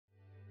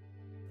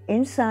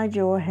inside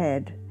your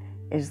head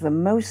is the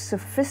most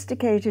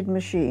sophisticated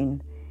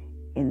machine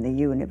in the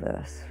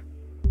universe,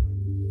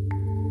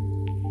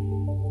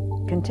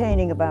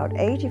 containing about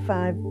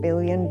 85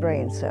 billion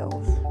brain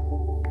cells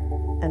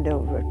and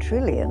over 1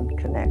 trillion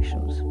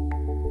connections.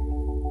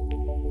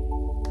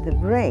 The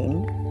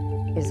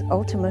brain is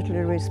ultimately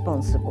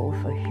responsible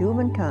for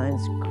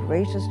humankind's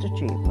greatest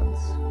achievements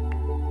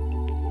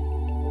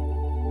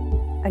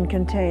and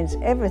contains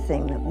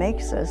everything that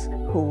makes us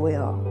who we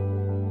are.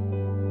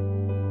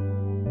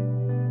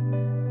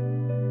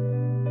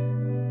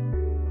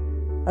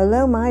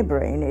 Although my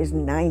brain is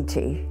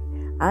 90,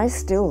 I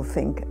still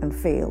think and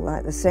feel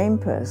like the same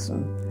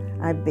person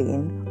I've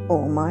been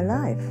all my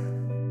life.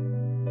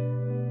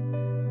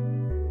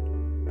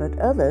 But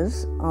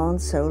others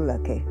aren't so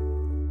lucky.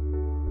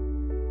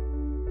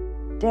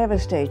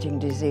 Devastating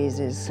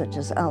diseases such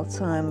as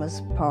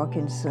Alzheimer's,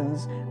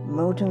 Parkinson's,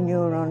 motor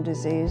neuron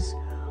disease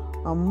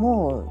are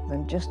more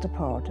than just a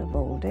part of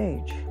old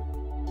age.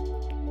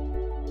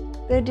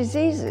 They're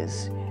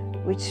diseases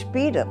which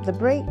speed up the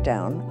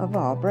breakdown of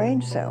our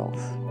brain cells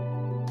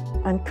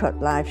and cut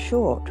life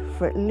short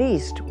for at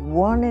least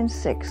 1 in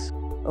 6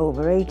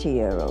 over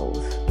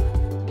 80-year-olds.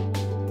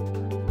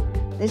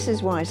 This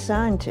is why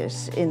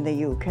scientists in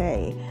the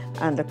UK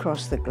and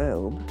across the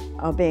globe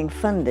are being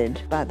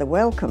funded by the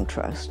Wellcome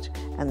Trust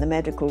and the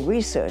Medical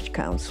Research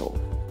Council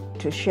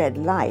to shed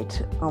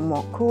light on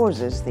what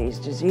causes these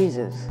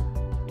diseases.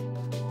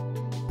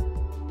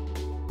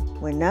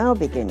 We're now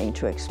beginning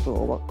to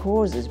explore what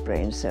causes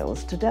brain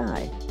cells to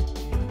die.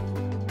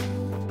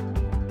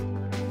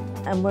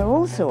 And we're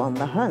also on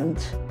the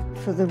hunt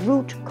for the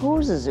root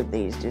causes of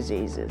these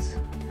diseases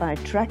by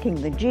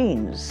tracking the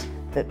genes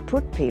that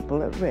put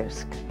people at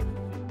risk.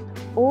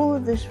 All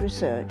of this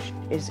research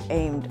is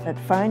aimed at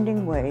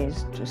finding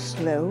ways to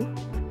slow,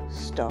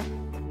 stop,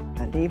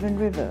 and even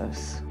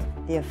reverse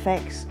the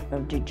effects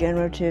of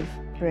degenerative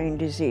brain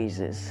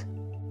diseases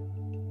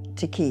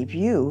to keep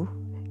you,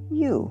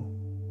 you.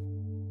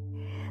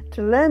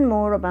 To learn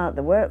more about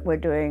the work we're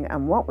doing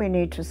and what we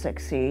need to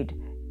succeed,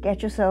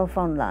 get yourself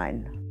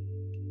online.